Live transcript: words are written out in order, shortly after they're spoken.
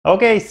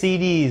Okay,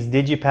 CDs,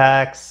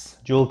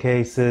 digipacks, jewel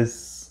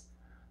cases.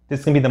 This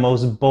is gonna be the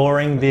most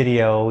boring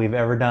video we've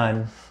ever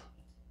done.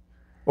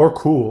 Or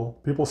cool.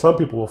 Some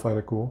people will find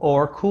it cool.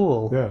 Or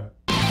cool. Yeah.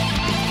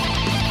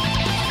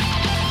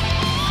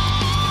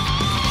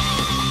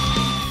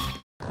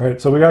 All right,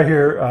 so we got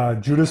here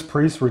Judas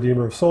Priest,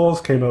 Redeemer of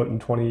Souls, came out in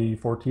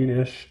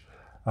 2014-ish.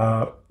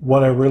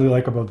 What I really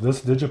like about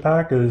this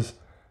digipack is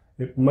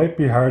it might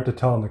be hard to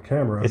tell on the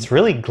camera. It's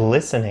really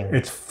glistening.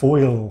 It's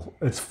foiled.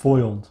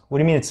 What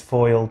do you mean it's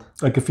foiled?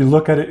 Like if you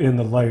look at it in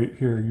the light,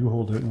 here, you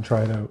hold it and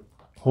try it out.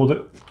 Hold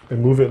it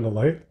and move it in the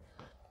light.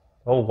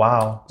 Oh,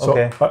 wow. So,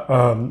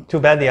 okay. Too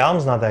bad the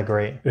album's not that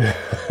great.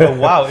 But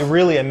wow, it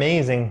really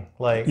amazing.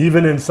 Like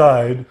even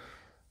inside,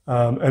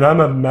 and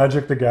I'm a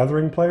Magic the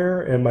Gathering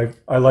player, and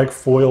I like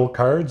foil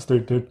cards.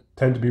 They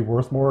tend to be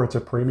worth more. It's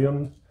a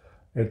premium.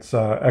 It's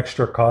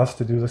extra cost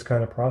to do this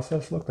kind of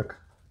process. Look, the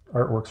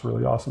artwork's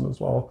really awesome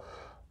as well.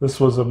 This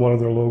was one of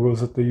their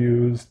logos that they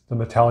used. The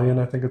Metallion,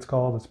 I think it's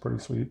called. It's pretty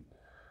sweet.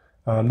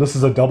 This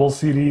is a double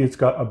CD. It's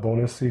got a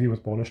bonus CD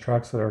with bonus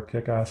tracks that are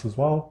kick-ass as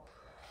well.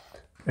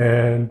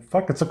 And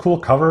fuck, it's a cool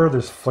cover.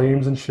 There's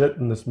flames and shit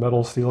and this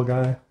metal steel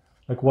guy.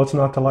 Like, what's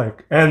not to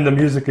like? And the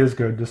music is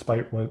good,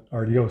 despite what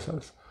RDO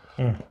says.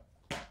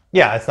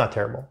 Yeah, it's not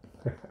terrible.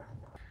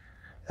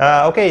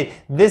 Okay,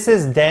 this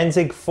is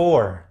Danzig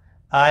 4.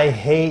 I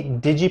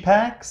hate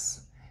digipacks.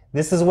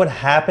 This is what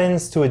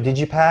happens to a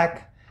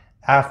digipack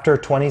after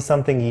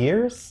 20-something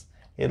years.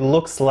 It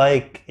looks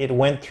like it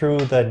went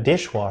through the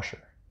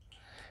dishwasher.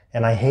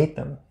 And I hate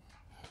them.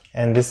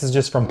 And this is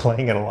just from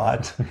playing it a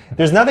lot.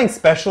 There's nothing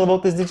special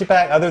about this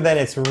digipack other than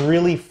it's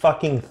really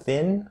fucking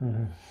thin.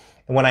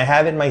 And when I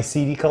have it in my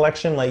CD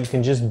collection, like you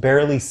can just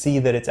barely see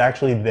that it's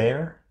actually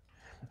there.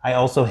 I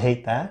also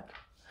hate that.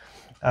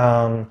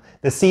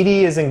 The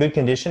CD is in good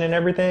condition and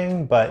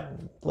everything, but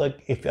look,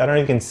 I don't know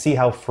if you can see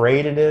how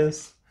frayed it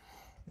is.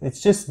 It's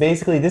just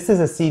basically, this is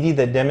a CD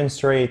that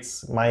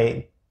demonstrates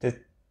my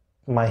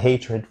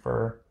hatred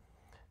for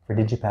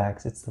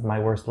digipacks. It's my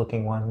worst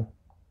looking one.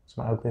 It's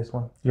my ugliest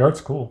one. The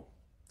art's cool.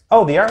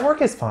 Oh, the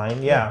artwork is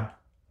fine, yeah.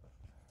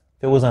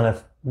 If it was on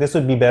this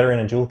would be better in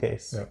a jewel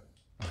case.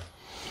 Yeah.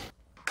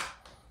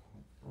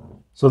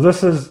 So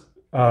this is,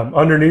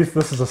 underneath,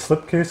 this is a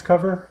slipcase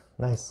cover.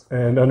 Nice.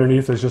 And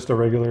underneath is just a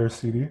regular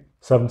CD,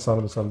 Seventh Son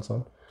of a Seventh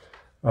Son.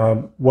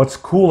 What's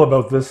cool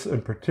about this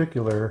in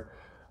particular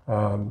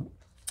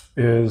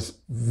is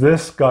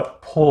this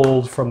got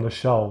pulled from the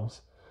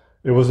shelves.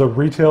 It was a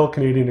retail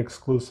Canadian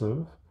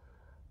exclusive.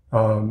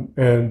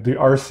 And the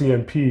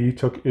RCMP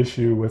took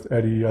issue with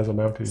Eddie as a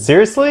Mountie.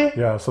 Seriously?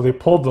 Yeah, so they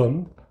pulled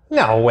them.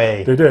 No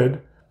way. They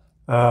did.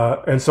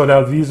 And so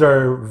now these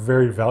are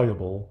very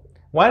valuable.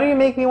 Why do you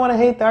make me want to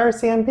hate the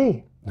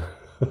RCMP?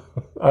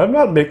 I'm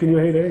not making you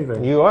hate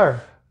anything. You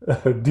are.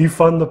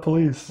 Defund the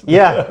police.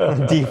 Yeah,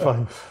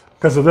 defund.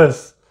 Because of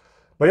this.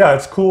 But yeah,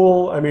 it's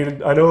cool. I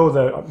mean, I know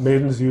that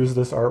Maidens use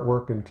this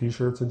artwork in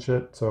t-shirts and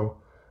shit. So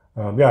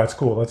yeah, it's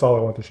cool. That's all I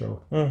want to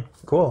show.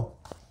 Cool.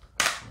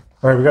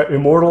 All right, we got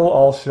Immortal,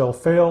 All Shall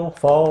Fall,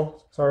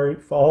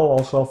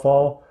 All Shall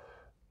Fall.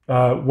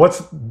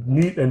 What's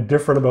neat and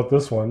different about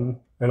this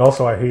one, and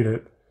also I hate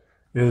it,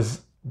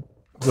 is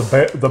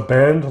the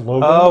band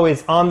logo. Oh,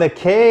 it's on the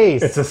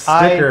case. It's a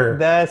sticker.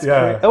 That's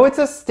great. Oh, it's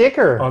a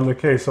sticker. On the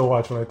case. So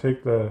watch, when I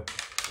take the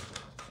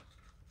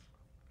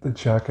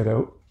jacket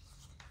out.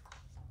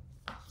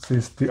 See,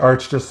 the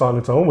art's just on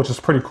its own, which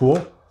is pretty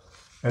cool.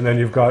 And then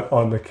you've got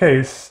on the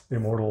case,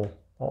 Immortal,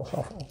 All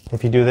Shall Fall.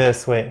 If you do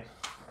this, wait.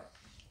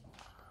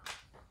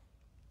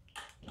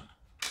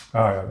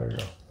 Oh yeah, there you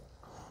go.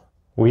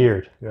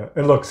 Weird. Yeah,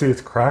 and look, see,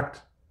 it's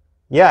cracked.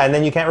 Yeah, and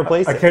then you can't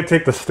replace it. I can't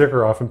take the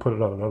sticker off and put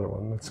it on another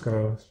one. It's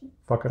gonna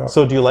fuck it up.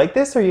 So do you like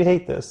this or you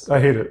hate this? I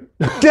hate it.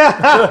 It's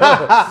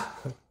a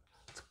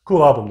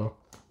cool album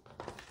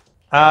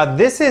though.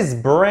 This is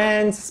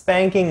brand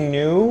spanking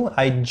new.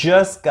 I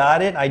just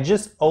got it. I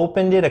just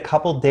opened it a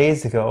couple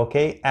days ago,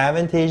 okay?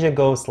 Avantasia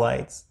Ghost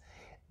Lights.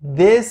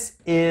 This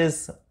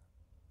is...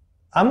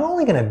 I'm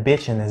only gonna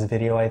bitch in this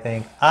video, I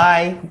think.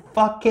 I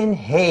fucking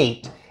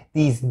hate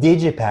these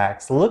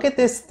digipacks. Look at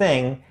this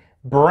thing,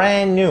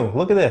 brand new.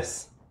 Look at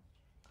this.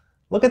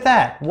 Look at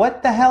that.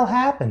 What the hell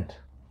happened?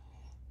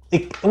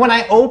 When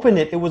I opened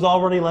it, it was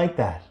already like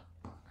that.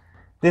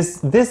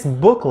 This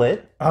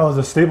booklet... Oh,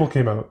 the staple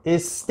came out.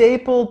 ...is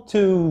stapled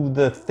to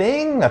the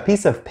thing, a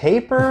piece of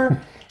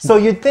paper. So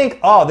you'd think,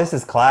 oh, this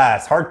is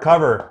class,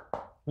 hardcover.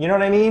 You know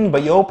what I mean?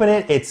 But you open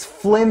it, it's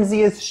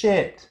flimsy as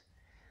shit.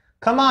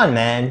 Come on,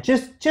 man.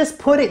 Just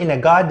put it in a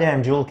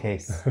goddamn jewel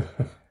case.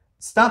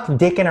 Stop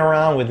dicking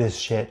around with this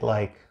shit.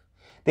 Like,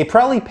 they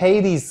probably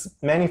pay these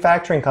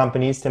manufacturing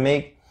companies to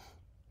make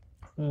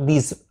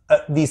these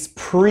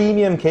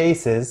premium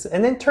cases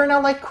and then turn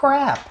out like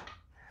crap.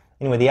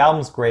 Anyway, the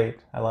album's great.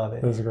 I love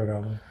it. It is a great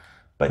album.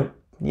 But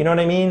you know what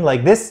I mean?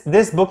 Like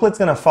this booklet's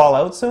gonna fall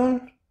out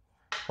soon.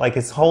 Like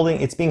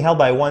it's being held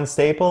by one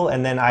staple,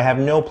 and then I have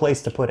no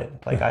place to put it.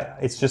 Like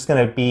it's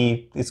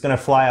gonna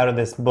fly out of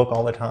this book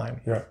all the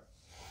time. Yeah.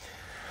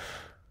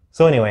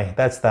 So anyway,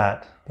 that's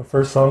that. The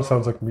first song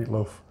sounds like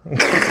Meatloaf.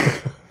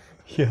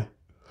 Yeah.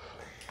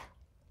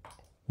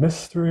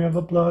 Mystery of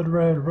the Blood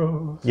Red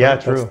Rose. Yeah,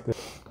 That's true.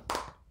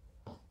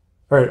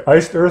 All right,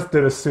 Iced Earth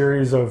did a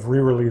series of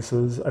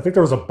re-releases. I think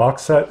there was a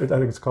box set. I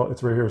think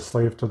it's right here,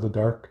 Slave to the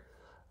Dark.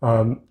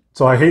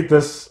 So I hate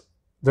this.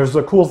 There's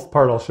a cool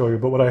part I'll show you,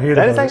 but what I hate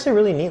That about is actually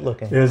really neat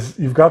looking. it is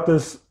you've got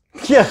this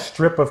Yeah.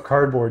 strip of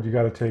cardboard you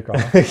got to take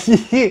off.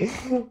 Okay,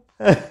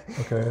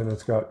 and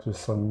it's got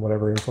just some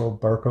whatever info,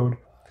 barcode.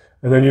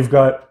 And then you've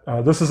got,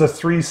 this is a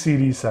 3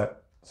 CD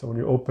set. So when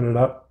you open it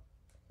up,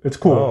 it's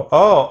cool.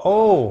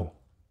 Oh.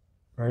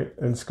 Right?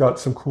 And it's got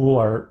some cool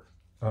art.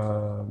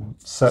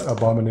 Set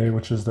Abominé,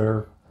 which is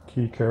their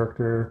key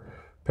character,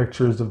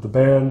 pictures of the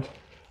band.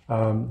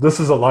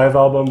 This is a live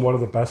album, one of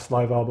the best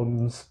live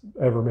albums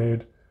ever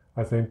made,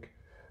 I think.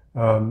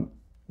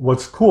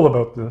 What's cool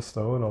about this,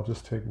 though, and I'll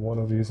just take one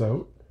of these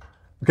out.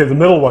 Okay, the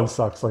middle one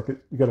sucks. Like,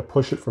 you got to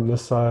push it from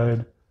this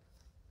side,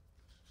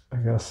 I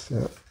guess,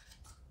 yeah.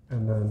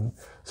 And then,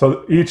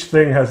 so each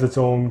thing has its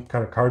own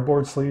kind of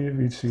cardboard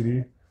sleeve, each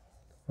CD.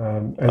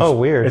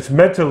 Weird. It's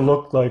meant to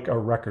look like a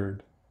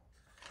record.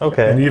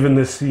 Okay. And even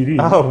this CD.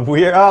 Oh,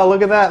 weird. Oh,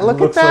 look at that.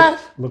 Look at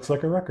that. Looks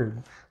like a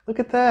record. Look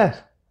at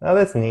that. Oh,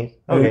 that's neat.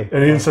 Okay.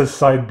 And it even says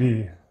side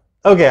B.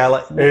 Okay, I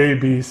like A,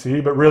 B, C,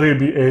 but really it'd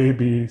be A,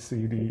 B,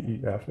 C, D,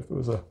 E, F if it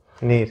was a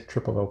neat.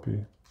 triple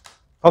LP.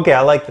 Okay,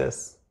 I like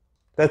this.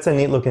 That's a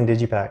neat looking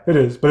digipack. It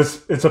is, but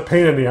it's a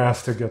pain in the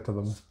ass to get to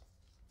them.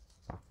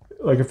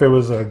 Like if it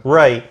was a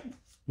Right.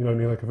 You know what I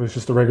mean? Like if it was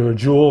just a regular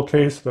jewel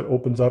case that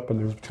opens up and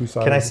there's 2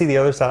 sides. Can I see the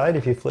other side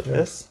if you flip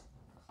this?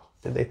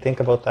 Did they think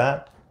about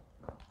that?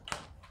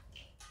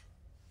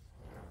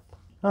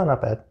 Oh,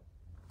 not bad.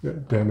 Yeah,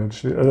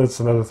 damage. That's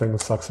another thing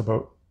that sucks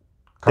about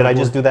cardboard. Did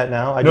I just do that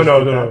now?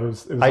 No. It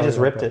was I just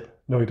like ripped that. it.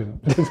 No, you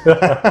didn't.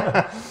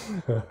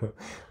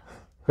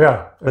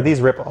 Yeah. But these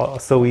rip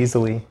so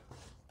easily.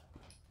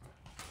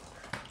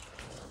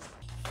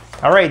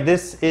 All right,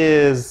 this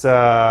is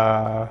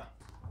Stamina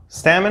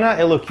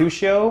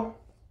Elocucio.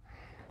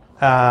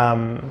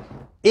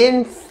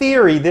 In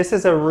theory, this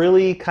is a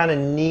really kind of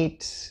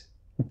neat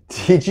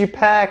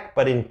digipack,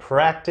 but in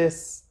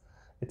practice,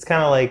 it's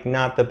kind of like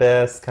not the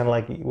best, kind of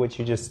like what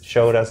you just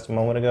showed us a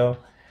moment ago.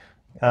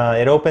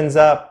 It opens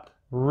up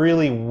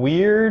really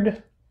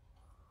weird.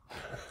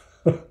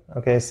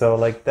 Okay, so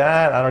like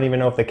that. I don't even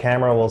know if the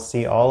camera will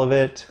see all of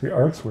it. The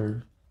art's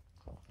weird.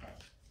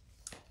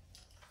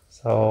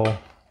 So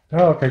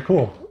Oh, okay,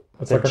 cool.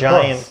 it's like a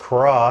giant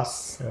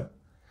cross. Yeah.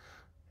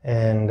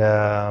 And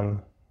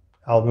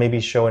I'll maybe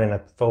show it in a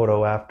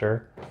photo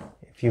after.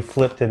 If you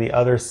flip to the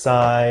other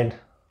side,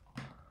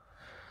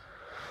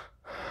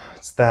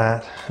 it's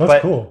that.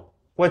 That's cool.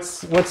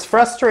 What's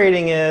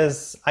frustrating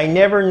is I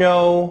never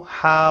know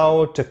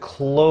how to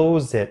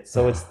close it.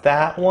 So it's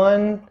that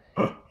one,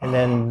 and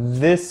then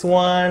this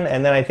one,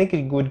 and then I think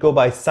it would go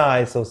by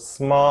size. So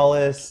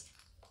smallest,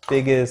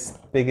 biggest.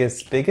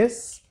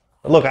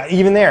 Look,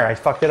 even there, I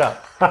fucked it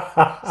up.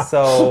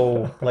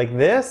 So like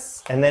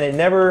this, and then it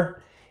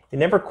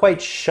never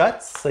quite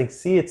shuts. Like,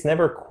 see, it's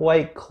never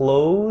quite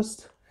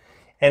closed.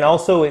 And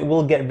also it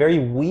will get very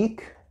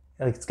weak.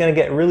 Like, it's gonna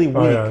get really weak.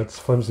 Oh yeah, it's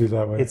flimsy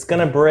that way. It's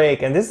gonna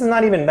break, and this is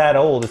not even that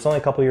old. It's only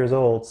a couple years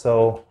old.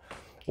 So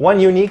one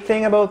unique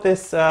thing about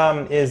this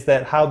is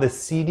that how the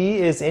CD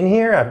is in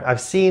here. I've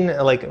seen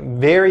like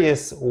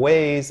various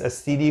ways a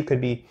CD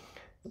could be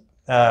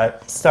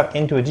stuck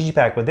into a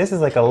digipack, but this is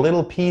like a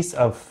little piece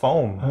of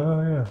foam.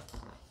 Oh yeah.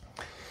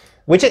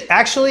 Which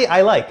actually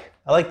I like.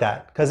 I like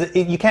that because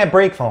you can't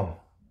break foam.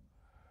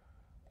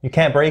 You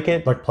can't break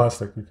it. Like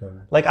plastic, you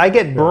can. Like I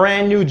get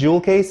brand new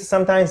jewel cases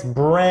sometimes,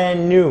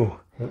 brand new,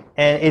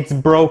 and it's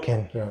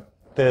broken. Yeah.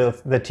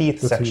 The teeth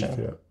section.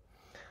 Teeth,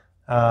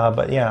 yeah.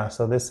 But yeah,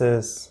 so this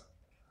is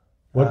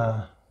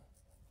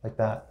like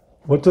that.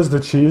 What does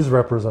the cheese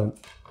represent?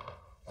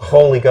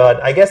 Holy God!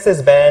 I guess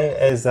this band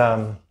is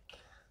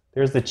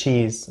there's the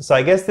cheese. So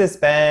I guess this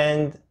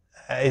band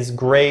is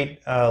great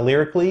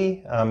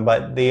lyrically,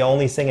 but they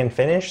only sing in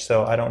Finnish,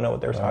 so I don't know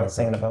what they're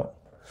singing about.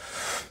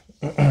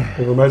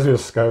 It reminds me of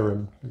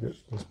Skyrim. You get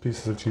those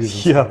pieces of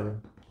cheese in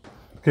Skyrim.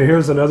 Okay,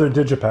 here's another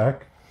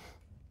digipack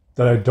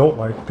that I don't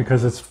like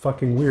because it's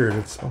fucking weird.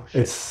 It's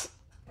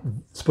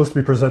supposed to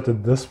be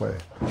presented this way.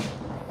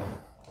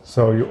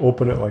 So you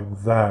open it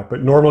like that,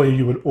 but normally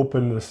you would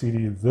open the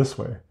CD this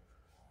way.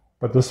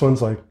 But this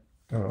one's like,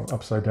 I don't know,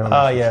 upside down.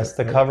 Yes,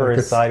 the cover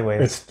is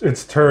sideways.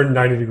 It's turned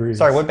 90 degrees.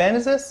 Sorry, what band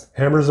is this?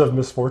 Hammers of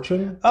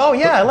Misfortune. Oh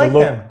yeah, I like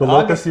them. The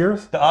Locust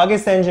Years. The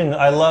August Engine,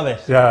 I love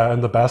it. Yeah,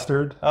 and The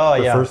Bastard. Oh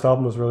the yeah. The first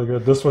album was really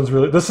good. This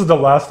is the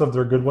last of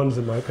their good ones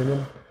in my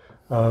opinion.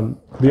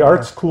 The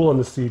art's cool on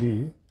the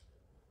CD.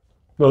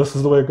 No, this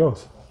is the way it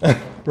goes.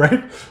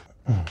 Right?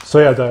 So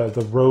yeah,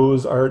 the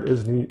rose art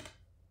is neat.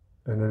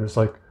 And then it's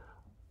like,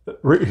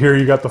 here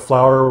you got the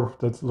flower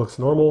that looks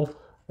normal,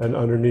 and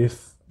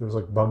underneath there's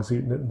like bugs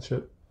eating it and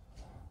shit.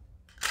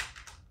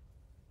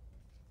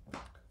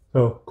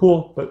 So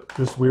cool, but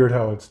just weird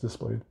how it's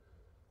displayed.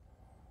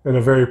 In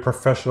a very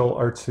professional,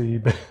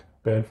 artsy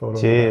band photo.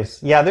 Jeez.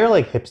 Yeah, they're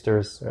like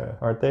hipsters, Yeah.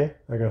 aren't they?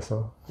 I guess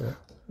so,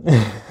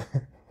 yeah.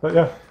 But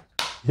yeah.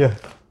 Yeah.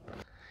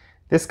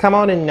 This come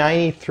out in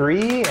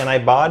 93 and I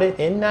bought it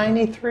in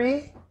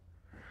 93.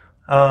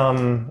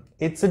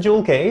 It's a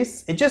jewel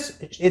case.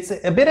 It's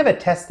a bit of a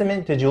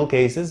testament to jewel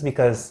cases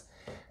because,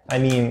 I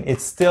mean, it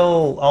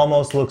still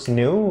almost looks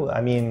new. I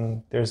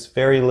mean, there's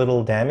very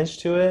little damage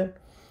to it.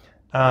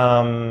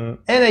 And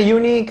a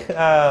unique,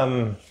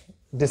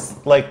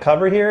 this like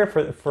cover here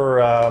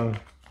for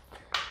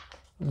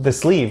the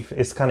sleeve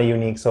is kind of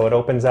unique. So it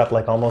opens up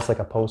like almost like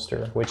a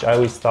poster, which I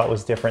always thought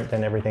was different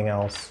than everything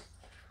else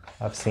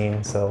I've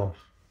seen. So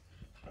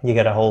you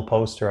get a whole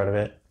poster out of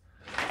it.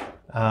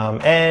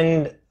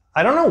 And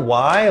I don't know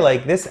why,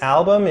 like this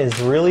album is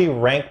really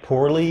ranked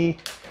poorly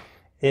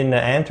in the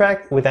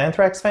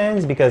Anthrax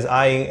fans because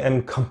I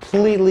am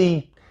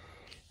completely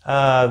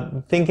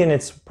thinking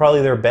it's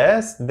probably their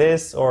best,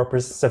 this or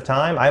Persistence of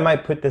Time. I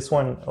might put this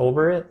one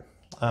over it.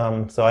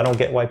 So I don't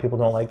get why people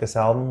don't like this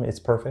album. It's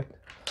perfect.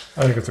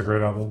 I think it's a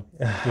great album.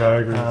 Yeah, I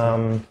agree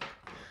with you.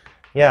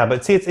 Yeah,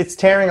 but see, it's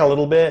tearing a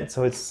little bit,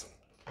 so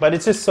but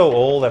it's just so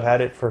old. I've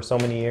had it for so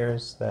many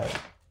years that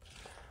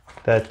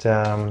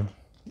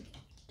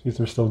Teeth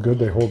are still good.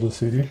 They hold the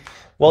CD.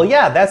 Well,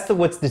 yeah, that's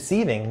what's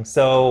deceiving.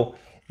 So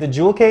the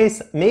jewel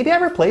case, maybe I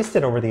replaced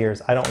it over the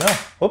years. I don't know.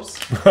 Whoops.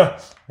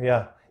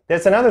 Yeah,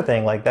 that's another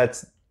thing. Like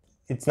it's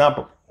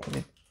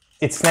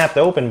snapped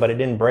open, but it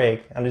didn't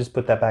break. I'll just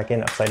put that back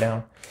in upside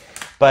down.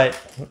 But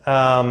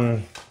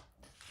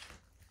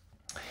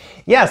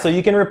yeah, so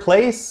you can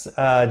replace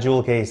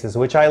jewel cases,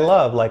 which I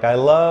love. Like I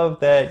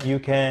love that you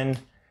can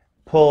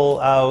pull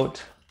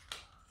out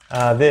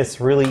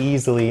this really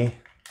easily.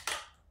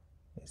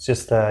 It's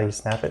just you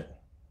snap it.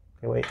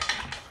 Okay, wait.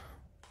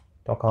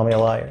 Don't call me a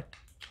liar.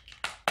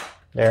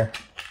 There.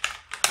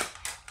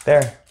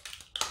 There.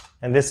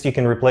 And this you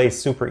can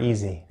replace super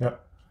easy. Yeah.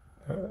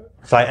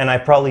 So I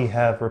probably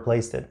have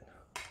replaced it,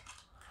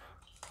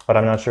 but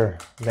I'm not sure.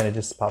 Then it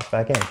just pops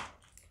back in.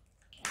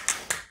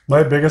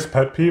 My biggest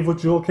pet peeve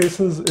with jewel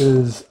cases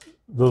is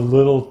the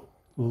little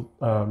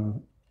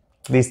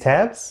These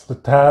tabs? the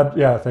tab.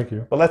 Yeah, thank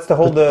you. Well, that's to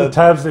hold The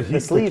tabs that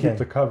sleeve keep in.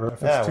 the cover. If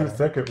it's Yeah, too well.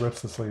 thick, it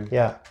rips the sleeve.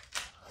 Yeah.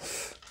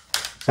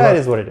 So That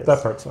is what it is.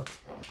 That part sucks.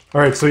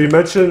 All right, so you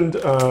mentioned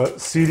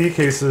CD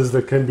cases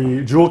that can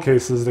be jewel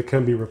cases that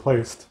can be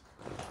replaced.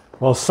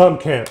 Well, some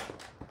can't.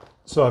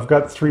 So I've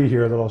got 3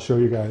 here that I'll show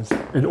you guys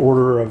in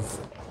order of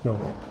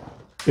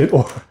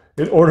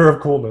in order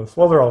of coolness.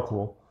 Well, they're all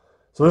cool.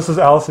 So this is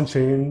Alice in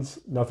Chains,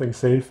 Nothing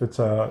Safe. It's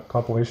a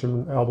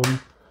compilation album.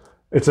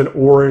 It's an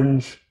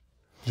orange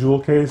jewel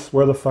case.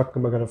 Where the fuck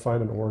am I going to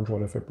find an orange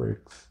one if it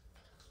breaks?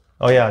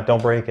 Oh yeah,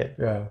 don't break it.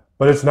 Yeah,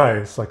 but it's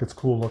nice. Like it's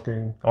cool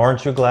looking.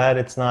 Aren't you glad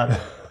it's not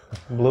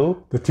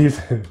blue? The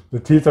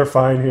teeth are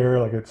fine here.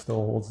 Like it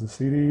still holds the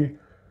CD.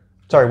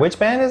 Sorry, which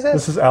band is this?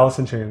 This is Alice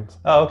in Chains.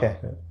 Oh, okay.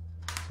 Yeah.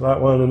 So that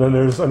one, and then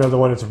there's another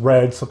one. It's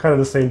red, so kind of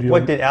the same deal.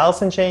 What did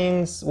Alice in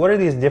Chains? What are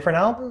these different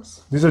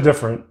albums? These are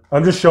different.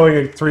 I'm just showing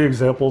you 3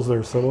 examples that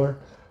are similar.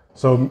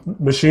 So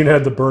Machine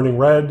Head, the Burning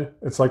Red.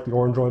 It's like the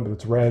orange one, but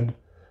it's red.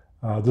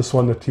 This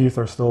one, the teeth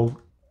are still,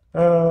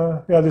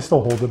 yeah, they still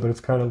hold it, but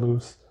it's kind of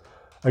loose.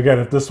 Again,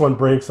 if this one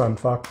breaks, I'm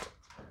fucked.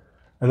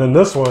 And then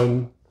this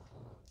one,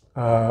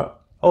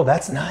 Oh,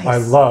 that's nice. I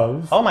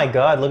love. Oh my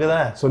God, look at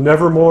that. So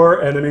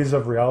Nevermore, Enemies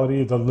of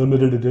Reality, the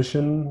limited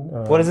edition.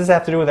 What does this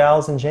have to do with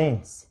Alice in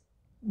Chains?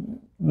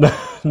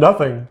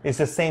 Nothing. It's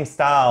the same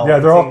style. Yeah,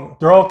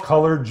 they're all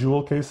colored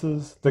jewel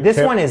cases. This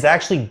one is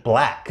actually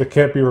black. That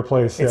can't be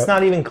replaced. It's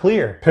not even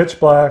clear. Pitch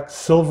black,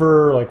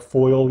 silver, like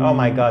foil. Oh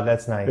my God,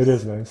 that's nice. It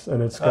is nice,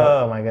 and it's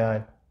got. Oh my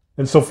God.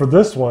 And so for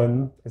this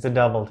one, It's a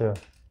double too.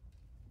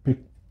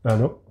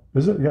 no,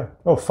 is it? Yeah.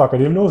 Oh fuck! I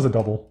didn't even know it was a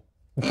double.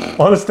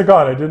 Honest to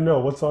God, I didn't know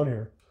what's on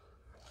here.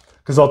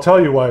 Because I'll tell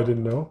you why I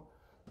didn't know.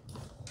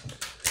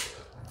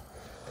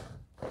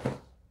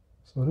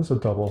 So it is a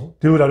double,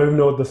 dude. I don't even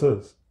know what this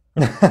is.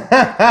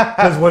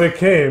 Because when it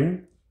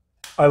came,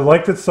 I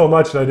liked it so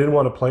much that I didn't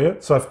want to play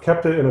it, so I've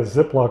kept it in a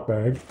Ziploc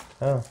bag.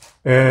 Oh.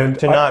 And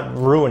To not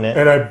ruin it.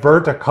 And I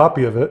burnt a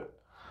copy of it,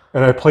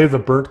 and I played the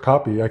burnt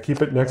copy. I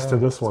keep it next to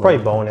this one. It's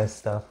probably bonus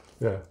stuff.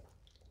 Yeah.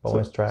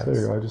 Bonus tracks. There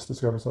you go. I just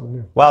discovered something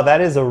new. Wow, that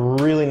is a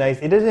really nice.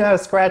 It doesn't have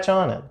a scratch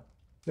on it.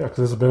 Yeah,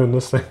 because it's been in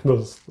this thing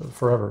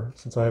forever,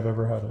 since I've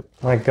ever had it.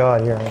 My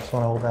God, here, I just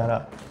want to hold that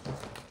up.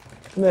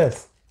 Look at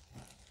this.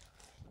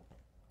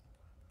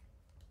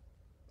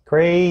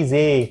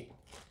 Crazy.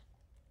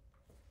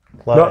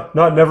 Love it.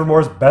 Not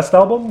Nevermore's best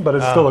album, but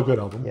it's still a good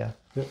album. Yeah.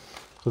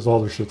 Because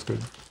all their shit's good.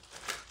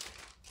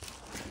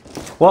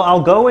 Well,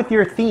 I'll go with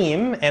your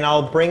theme, and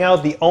I'll bring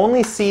out the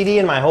only CD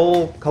in my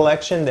whole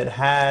collection that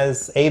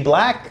has a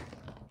black,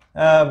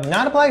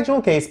 not a black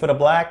jewel case, but a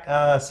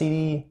black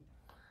CD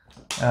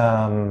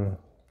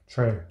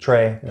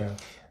tray. Yeah.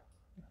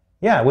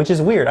 Yeah, which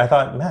is weird. I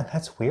thought, man,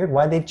 that's weird.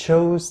 Why they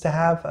chose to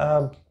have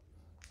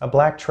a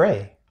black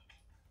tray?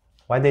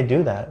 Why'd they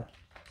do that?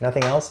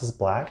 Nothing else is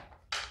black.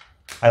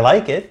 I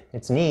like it.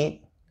 It's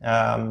neat.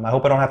 I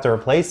hope I don't have to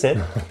replace it.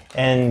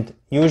 And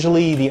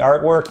usually the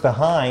artwork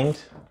behind,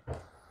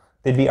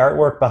 there'd be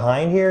artwork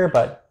behind here,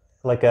 but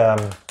like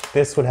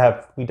this would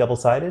be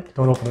double-sided.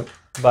 Don't open it.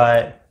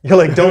 but you're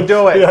like, don't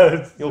do it.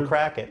 Yeah, You'll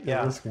crack it. You're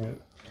Yeah. risking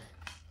it.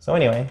 So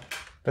anyway,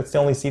 that's the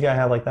only CD I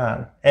have like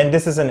that. And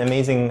this is an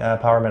amazing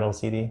power metal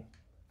CD.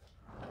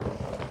 All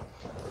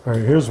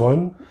right, here's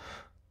one.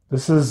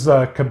 This is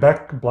a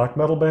Quebec black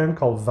metal band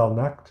called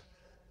Valnacht.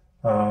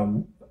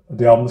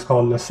 The album is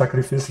called Le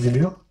Sacrifice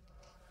d'Emile.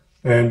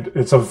 And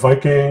it's a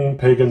Viking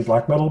pagan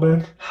black metal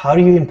band. How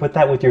do you even put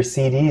that with your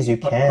CDs? You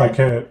can't. I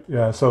can't,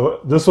 yeah. So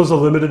this was a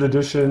limited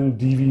edition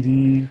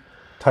DVD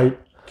type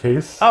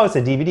case. Oh, it's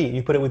a DVD.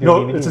 You put it with your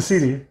DVDs. No, it's a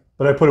CD,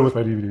 but I put it with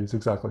my DVDs,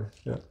 exactly.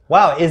 Yeah.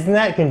 Wow, isn't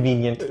that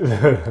convenient?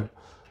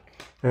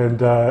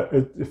 And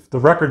if the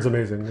record's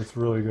amazing. It's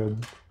really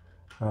good.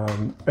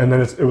 And then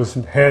it was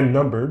hand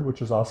numbered,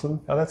 which is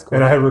awesome. Oh, that's cool.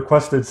 And I had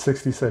requested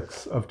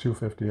 66 of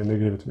 250, and they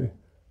gave it to me,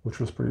 which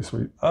was pretty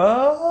sweet.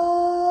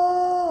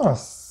 Oh,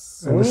 sweet.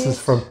 And this is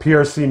from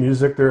PRC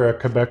Music. They're a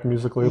Quebec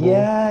music label.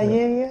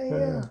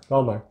 Yeah.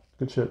 Oh my,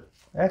 good shit.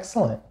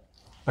 Excellent.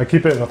 I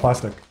keep it in a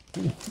plastic.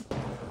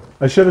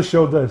 I should have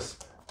showed this.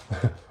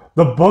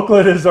 The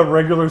booklet is a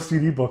regular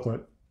CD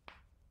booklet.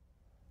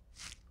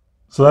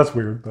 So that's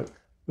weird, but...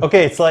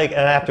 Okay, it's like an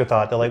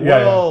afterthought. They're like,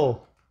 Yeah,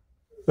 whoa.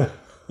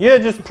 Yeah,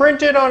 just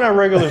print it on a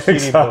regular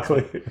CD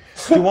exactly. booklet.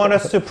 Do you want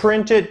us to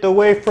print it the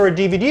way for a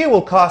DVD? It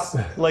will cost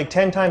like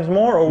 10 times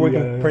more, or we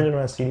can print it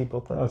on a CD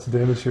booklet. Oh, it's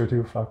damaged here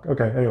too. Fuck.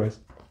 Okay, anyways.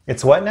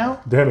 It's what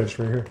now? Damaged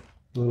right here.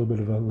 A little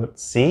bit of a lip.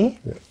 See?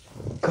 Yeah.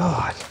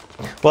 God.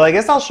 Well, I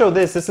guess I'll show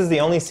this. This is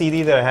the only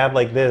CD that I have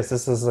like this.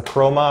 This is the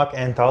Chromoc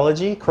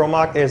Anthology.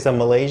 Chromoc is a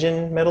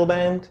Malaysian metal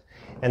band,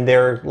 and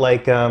they're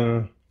like,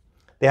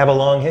 they have a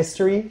long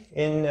history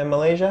in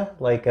Malaysia,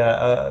 like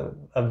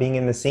of being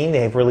in the scene.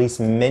 They have released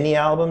many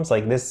albums.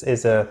 Like this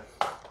is a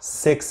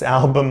 6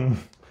 album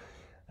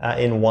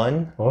in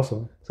one.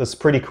 Awesome. So it's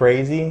pretty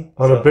crazy.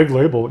 On a big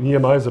label.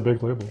 EMI is a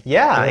big label.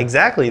 Yeah,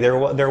 exactly.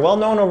 They're well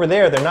known over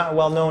there. They're not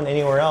well known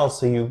anywhere else.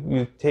 So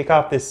you take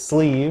off this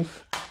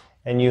sleeve,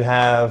 and you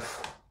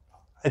have.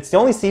 It's the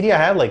only CD I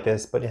have like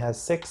this, but it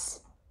has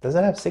 6. Does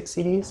it have 6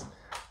 CDs?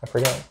 I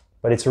forget.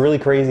 But it's really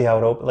crazy how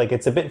it opens. Like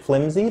it's a bit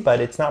flimsy, but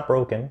it's not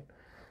broken.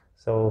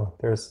 So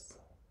there's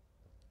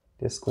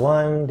disc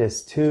 1,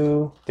 disc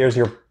 2. There's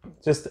your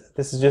this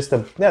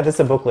is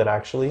a booklet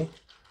actually.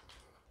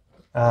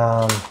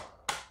 And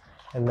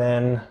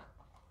then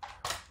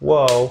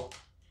whoa,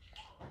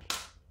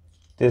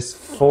 disc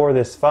 4,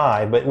 disc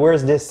 5. But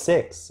where's disc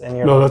 6? And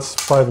No, that's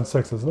 5 and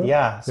 6, isn't it?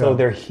 Yeah, so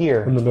they're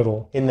here in the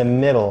middle. In the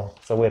middle.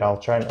 So wait, I'll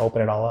try and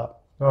open it all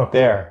up. Oh, cool.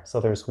 There.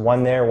 So there's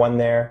 1 there, 1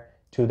 there,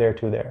 2 there,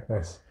 2 there.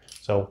 Nice.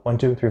 So 1,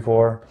 2, 3,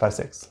 4, 5,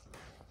 6.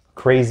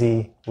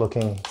 Crazy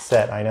looking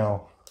set, I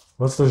know.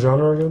 What's the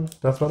genre again?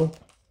 Death metal?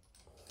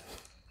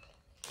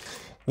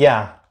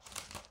 Yeah,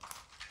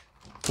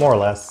 more or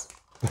less.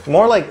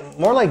 More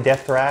like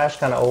death thrash,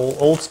 kind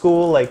of old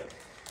school, like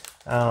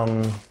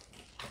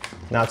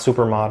not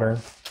super modern.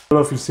 I don't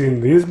know if you've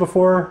seen these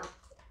before.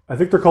 I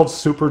think they're called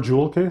Super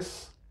Jewel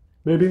Case,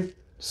 maybe.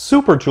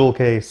 Super jewel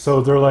case. So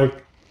they're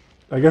like,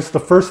 I guess the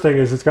first thing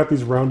is it's got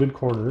these rounded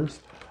corners.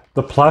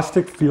 The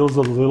plastic feels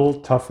a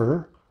little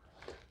tougher.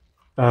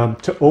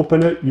 To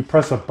open it, you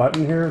press a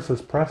button here. It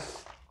says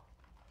press.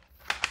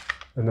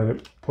 And then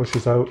it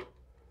pushes out.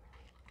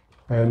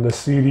 And the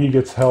CD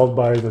gets held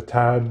by the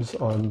tabs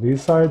on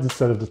these sides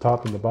instead of the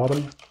top and the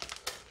bottom.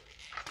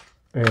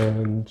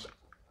 And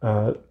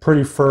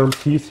pretty firm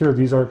teeth here.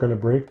 These aren't going to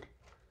break.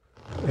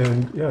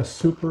 And yeah,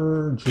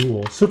 Super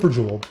Jewel box.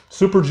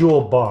 Super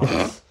jewel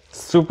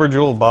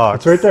box.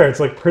 It's right there. It's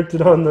like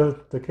printed on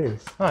the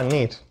case. Oh,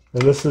 neat.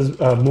 And this is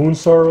Moon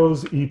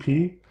Sorrow's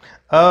EP.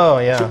 Oh,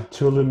 yeah.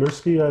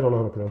 Chilimirski, I don't know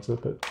how to pronounce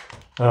it, but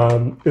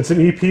it's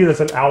an EP that's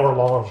an hour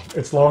long.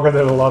 It's longer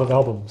than a lot of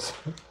albums.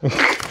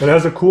 It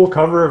has a cool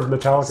cover of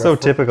Metallica. So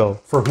typical.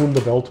 For Whom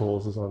the Bell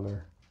Tolls is on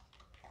there.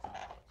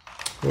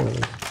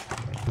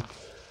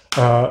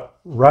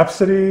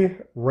 Rhapsody,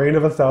 Reign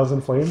of a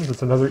Thousand Flames.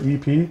 It's another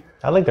EP.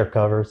 I like their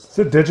covers. It's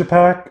a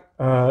digipack.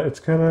 It's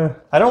kind of...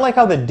 I don't like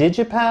how the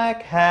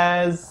digipack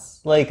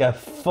has like a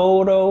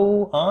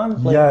photo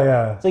on. Like,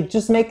 yeah. It's like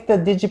just make the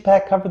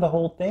digipack cover the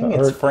whole thing.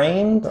 It's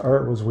framed. The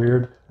art was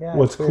weird. Yeah,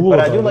 What's weird, cool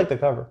but I about do it like the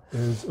cover.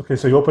 is, okay,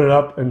 so you open it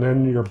up and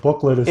then your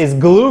booklet is... It's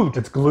glued.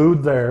 It's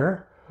glued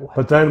there. What?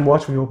 But then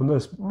watch when you open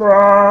this.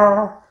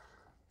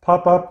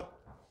 Pop up.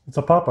 It's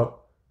a pop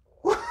up.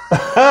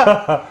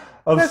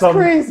 That's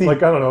crazy.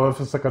 Like, I don't know if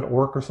it's like an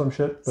orc or some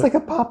shit. It's like a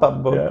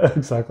pop-up book. Yeah,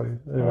 exactly.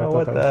 Anyway, I thought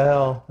what the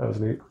hell? That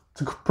was neat.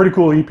 It's a pretty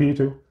cool EP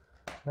too.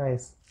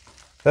 Nice.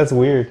 That's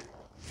weird.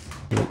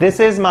 This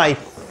is my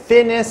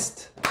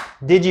thinnest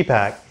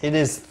digipack. It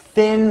is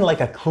thin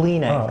like a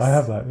Kleenex. Oh, I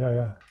have that.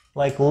 Yeah.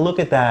 Like, look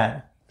at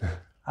that.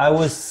 I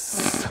was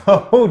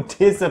so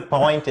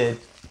disappointed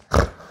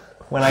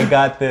when I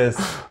got this.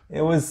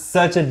 It was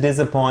such a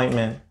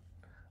disappointment.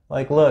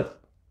 Like, look,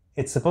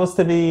 it's supposed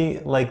to be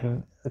like,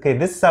 okay,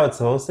 this is how it's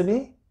supposed to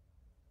be.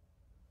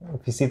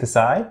 If you see the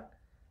side,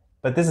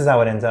 but this is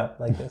how it ends up,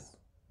 like this.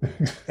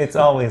 It's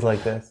always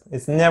like this.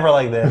 It's never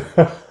like this.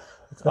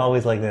 It's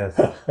always like this.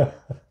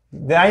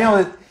 I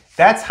know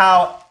that's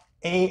how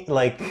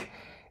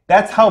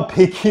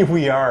picky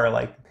we are.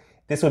 Like,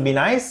 this would be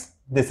nice.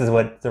 This is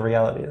what the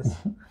reality is.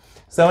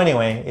 So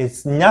anyway,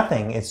 it's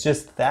nothing. It's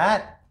just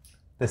that.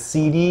 The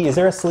CD, is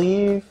there a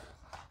sleeve?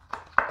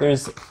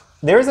 There's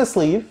a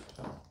sleeve,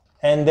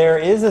 and there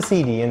is a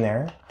CD in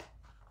there.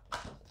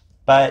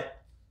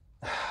 But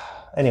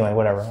anyway,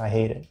 whatever. I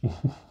hate it.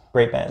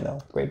 Great band,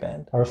 though. Great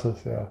band.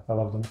 Arsis, yeah, I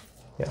love them.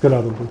 Yeah. Good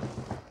album, too.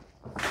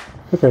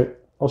 Okay,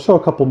 I'll show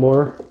a couple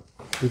more.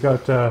 We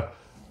got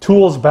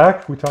Tool's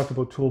back. We talked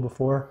about Tool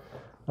before.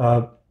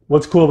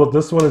 What's cool about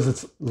this one is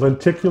it's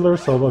lenticular.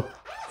 So look,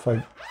 if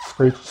I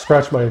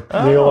scratch my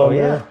nail on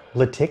there.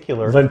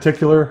 Lenticular.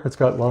 Lenticular. It's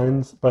got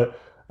lines. But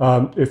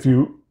if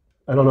you,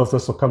 I don't know if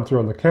this will come through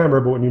on the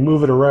camera, but when you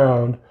move it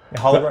around,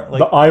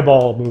 the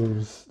eyeball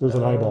moves. There's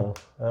an eyeball.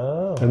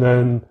 Oh. And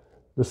then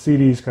the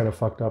CD's kind of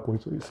fucked up.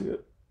 Wait till you see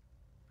it.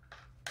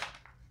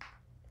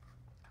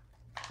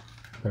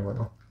 There we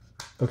go.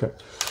 Okay.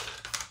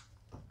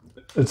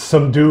 It's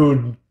some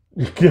dude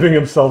giving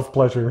himself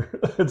pleasure.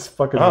 It's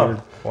fucking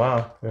weird.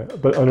 Wow. Yeah,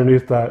 but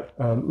underneath that,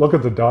 look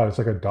at the dot. It's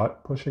like a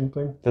dot pushing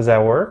thing. Does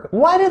that work?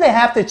 Why do they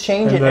have to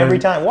change it every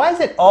time? Why is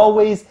it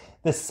always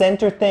the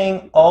center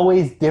thing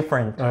always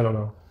different? I don't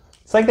know.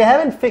 It's like they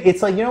haven't figured.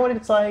 It's like, you know what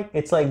it's like?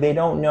 It's like they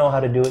don't know how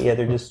to do it yet.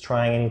 They're just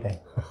trying anything.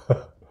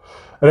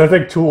 And I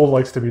think Tool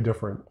likes to be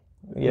different.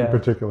 Yeah. In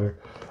particular,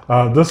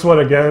 this one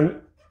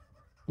again,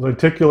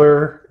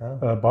 lenticular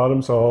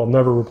bottom. So I'll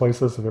never replace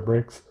this if it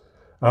breaks.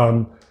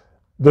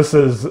 This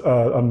is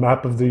a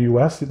map of the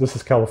U.S. This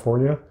is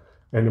California,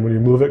 and when you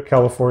move it,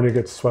 California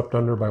gets swept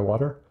under by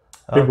water.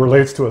 It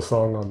relates to a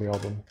song on the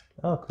album.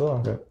 Oh,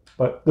 cool. Yeah.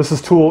 But this is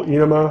Tool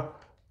Enema,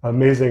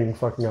 amazing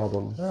fucking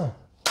album. Oh.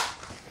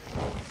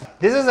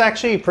 This is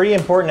actually a pretty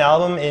important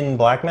album in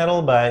black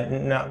metal, but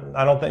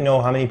I don't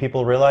know how many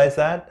people realize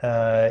that.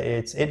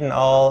 It's Itten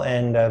All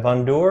and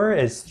Vandur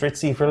is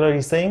Stritzi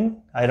Furli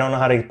Sing. I don't know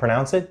how to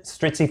pronounce it.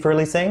 Stritzi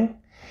Furli Sing.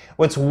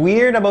 What's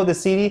weird about the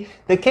CD,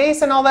 the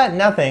case and all that,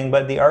 nothing,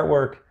 but the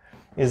artwork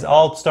is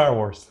all Star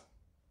Wars.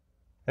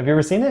 Have you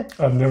ever seen it?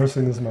 I've never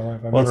seen this in my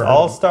life. Well, it's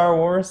all Star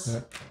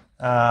Wars.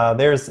 Yeah.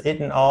 There's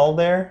Itten All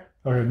there.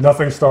 Okay,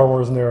 nothing Star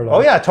Wars in there at all.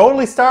 Oh yeah,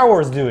 totally Star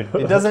Wars, dude.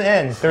 It doesn't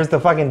end. There's the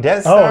fucking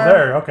Death Star. Oh,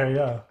 there. Okay,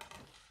 yeah.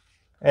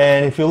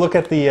 And if you look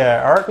at the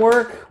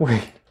artwork, you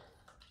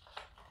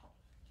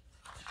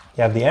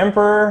have the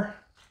Emperor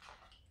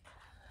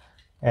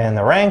and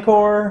the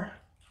Rancor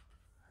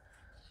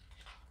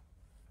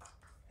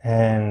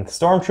and the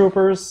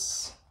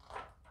Stormtroopers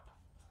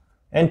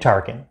and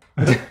Tarkin.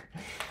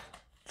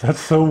 That's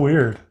so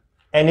weird.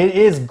 And it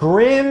is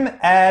grim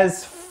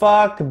as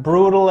fuck,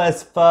 brutal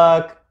as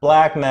fuck,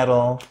 black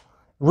metal.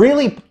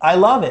 Really, I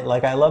love it.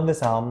 Like, I love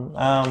this album.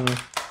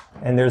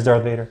 And there's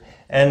Darth Vader.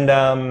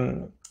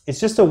 And it's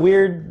just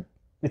weird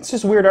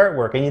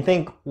artwork. And you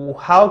think,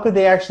 how could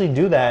they actually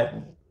do that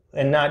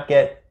and not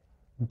get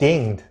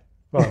dinged?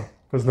 Well,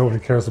 because nobody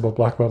cares about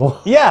black metal.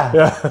 Yeah.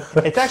 Yeah.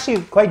 It's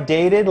actually quite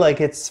dated.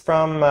 Like, it's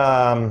from,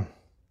 I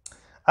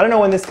don't know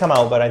when this came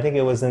out, but I think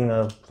it was in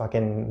the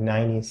fucking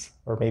 90s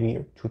or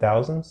maybe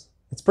 2000s.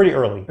 It's pretty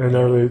early. And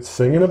are they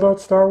singing about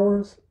Star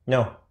Wars?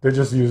 No. They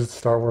just used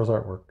Star Wars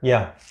artwork.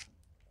 Yeah.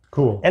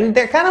 Cool. And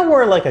they kind of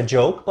were like a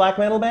joke black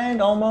metal band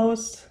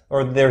almost,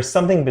 or there's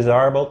something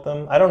bizarre about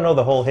them. I don't know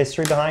the whole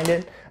history behind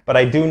it, but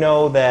I do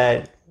know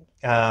that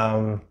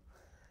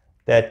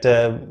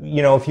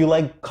you know, if you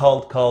like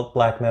cult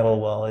black metal,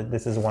 well,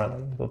 this is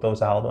one of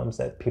those albums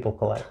that people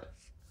collect.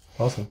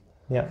 Awesome.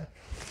 Yeah.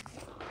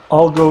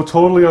 I'll go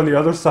totally on the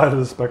other side of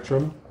the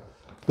spectrum.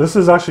 This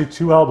is actually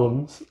two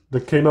albums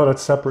that came out at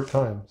separate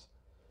times.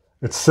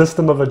 It's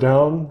System of a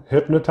Down,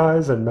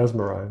 Hypnotize, and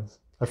Mesmerize.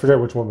 I forget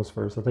which one was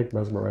first. I think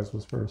Mesmerize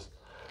was first.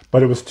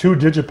 But it was two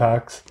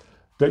digipacks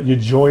that you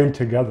joined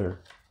together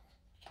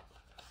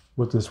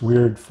with this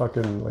weird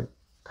fucking like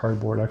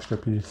cardboard extra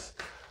piece.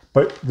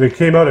 But they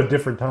came out at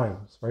different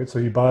times, right? So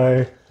you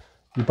buy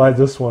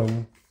this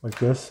one like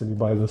this, and you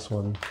buy this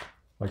one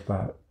like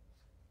that.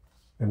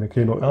 And they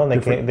came out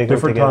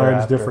different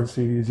times, after. different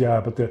CDs. Yeah,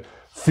 but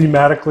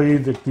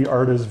thematically, the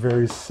art is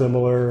very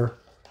similar.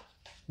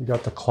 You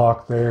got the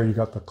clock there. You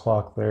got the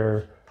clock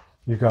there.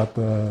 You got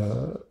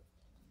the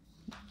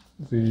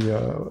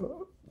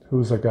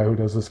who's that guy who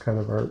does this kind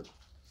of art?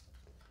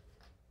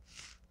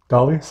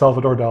 Dali,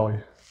 Salvador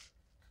Dali.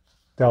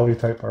 Dali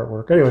type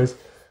artwork. Anyways,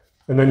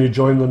 and then you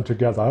join them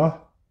together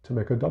to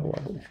make a double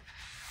album.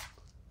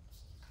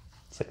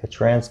 It's like a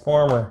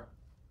transformer.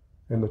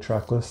 And the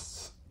track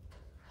lists.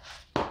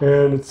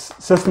 And it's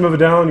System of a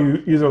Down.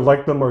 You either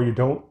like them or you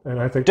don't. And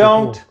I think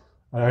don't. They're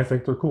cool. And I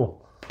think they're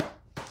cool.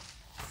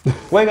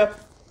 Wake up.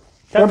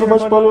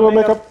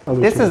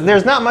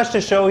 There's not much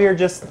to show here.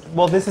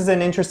 This is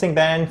an interesting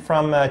band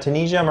from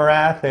Tunisia,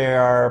 Marath. They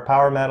are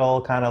power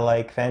metal, kind of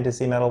like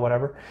fantasy metal,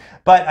 whatever.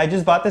 But I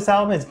just bought this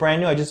album. It's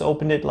brand new. I just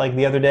opened it like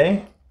the other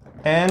day,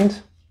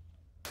 and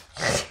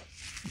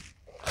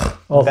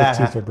all the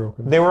teeth are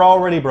broken. They were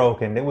already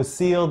broken. It was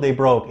sealed. They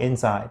broke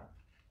inside.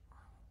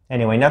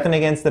 Anyway, nothing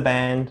against the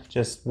band.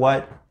 Just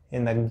what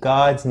in the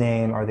God's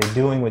name are they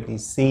doing with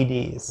these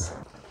CDs?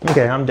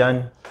 Okay, I'm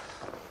done.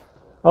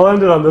 I'll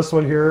end it on this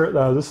one here.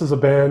 This is a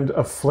band,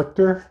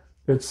 Afflictor.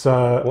 It's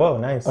Whoa,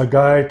 nice. a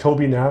guy,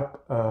 Toby Knapp.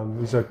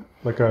 He's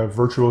like a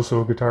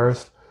virtuoso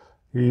guitarist.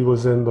 He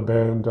was in the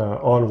band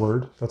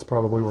Onward. That's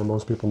probably where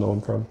most people know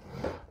him from.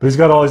 But he's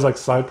got all these like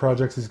side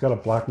projects. He's got a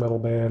black metal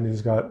band.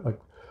 He's got like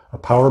a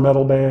power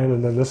metal band,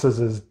 and then this is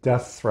his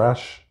death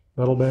thrash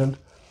metal band.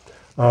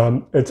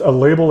 It's a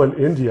label in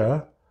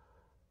India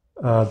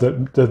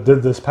that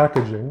did this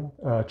packaging,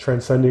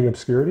 Transcending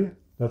Obscurity.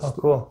 That's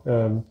cool.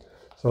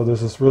 So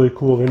there's this really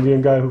cool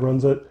Indian guy who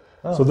runs it.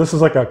 Oh. So this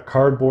is like a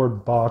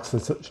cardboard box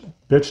that's a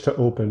bitch to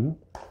open.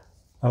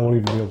 I won't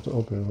even be able to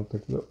open it. I don't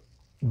think that.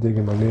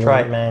 Digging my nail.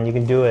 Try it, man. You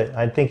can do it.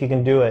 I think you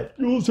can do it.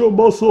 Use your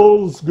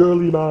muscles,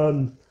 girly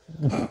man.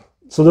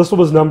 So this one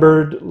was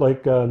numbered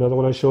like another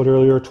one I showed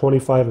earlier,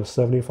 25 of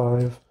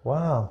 75.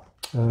 Wow.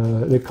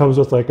 It comes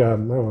with like I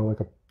don't know, like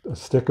a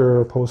sticker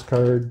or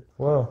postcard.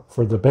 Whoa.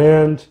 For the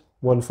band,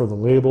 one for the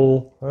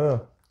label,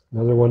 Whoa.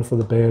 another one for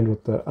the band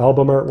with the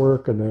album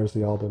artwork, and there's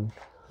the album.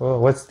 Whoa.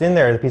 What's in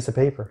there? The piece of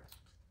paper?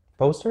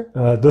 Poster?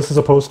 This is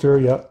a poster,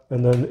 yeah.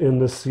 And then in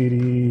the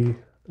CD,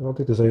 I don't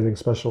think there's anything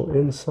special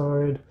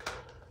inside.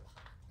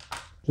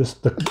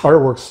 Just the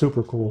artwork's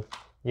super cool.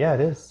 Yeah,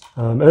 it is.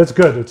 And it's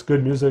good. It's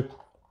good music.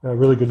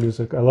 Really good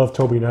music. I love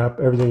Toby Knapp.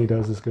 Everything he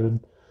does is good.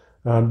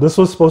 This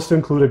was supposed to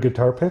include a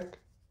guitar pick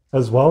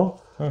as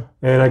well. Huh.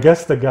 And I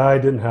guess the guy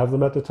didn't have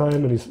them at the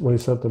time when he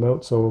sent them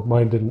out, so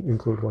mine didn't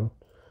include one,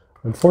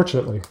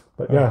 unfortunately.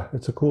 But yeah,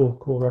 it's a cool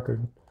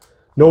record.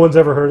 No one's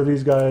ever heard of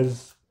these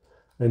guys,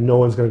 and no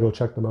one's going to go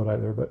check them out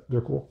either, but they're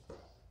cool.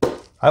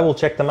 I will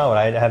check them out.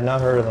 I have not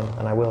heard of them,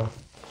 and I will.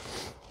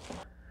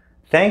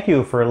 Thank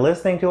you for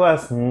listening to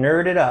us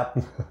nerd it up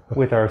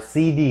with our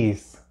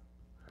CDs.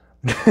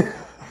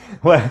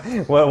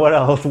 What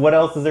else? What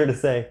else is there to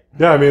say?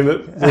 Yeah, I mean,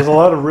 there's a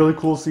lot of really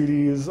cool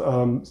CDs.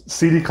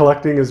 CD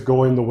collecting is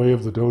going the way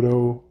of the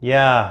dodo.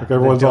 Yeah, like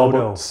everyone's all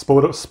about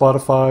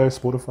Spotify.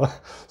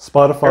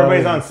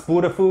 Everybody's on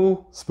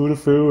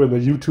Spotify, and the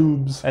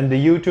YouTubes, and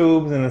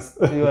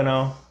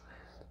the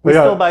We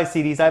still buy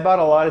CDs. I bought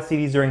a lot of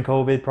CDs during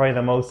COVID. Probably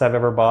the most I've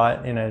ever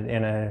bought in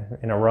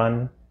a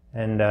run.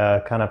 And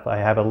I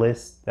have a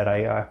list that I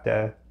have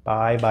to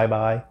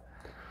buy.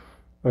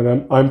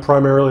 And I'm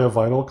primarily a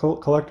vinyl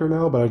collector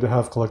now, but I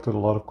have collected a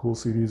lot of cool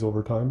CDs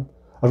over time.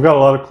 I've got a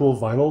lot of cool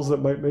vinyls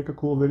that might make a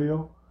cool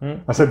video.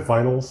 I said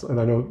vinyls, and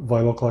I know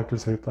vinyl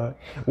collectors hate that.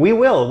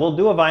 We'll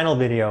do a vinyl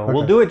video. Okay.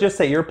 We'll do it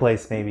just at your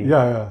place, maybe.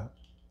 Yeah.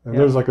 And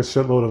there's like a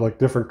shitload of like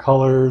different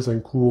colors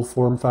and cool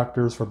form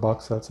factors for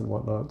box sets and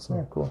whatnot. So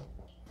yeah, cool.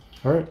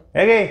 All right.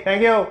 Okay,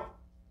 thank you.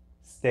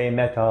 Stay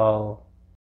metal.